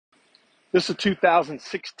This is a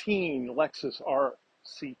 2016 Lexus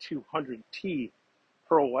RC200T,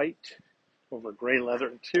 pearl white over gray leather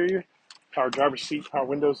interior. Power driver's seat, power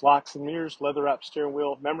windows, locks and mirrors, leather wrapped steering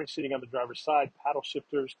wheel, memory seating on the driver's side, paddle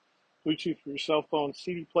shifters, Bluetooth for your cell phone,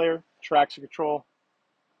 CD player, traction control,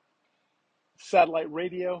 satellite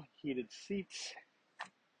radio, heated seats,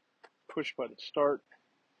 push button start,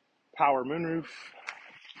 power moonroof,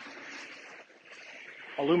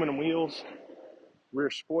 aluminum wheels, rear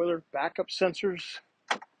spoiler, backup sensors,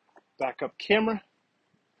 backup camera.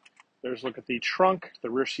 There's a look at the trunk. The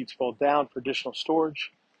rear seats fold down for additional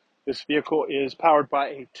storage. This vehicle is powered by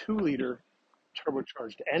a 2-liter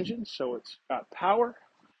turbocharged engine, so it's got power.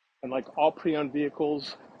 And like all pre-owned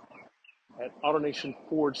vehicles at Autonation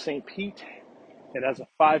Ford St. Pete, it has a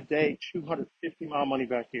 5-day, 250-mile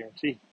money-back guarantee.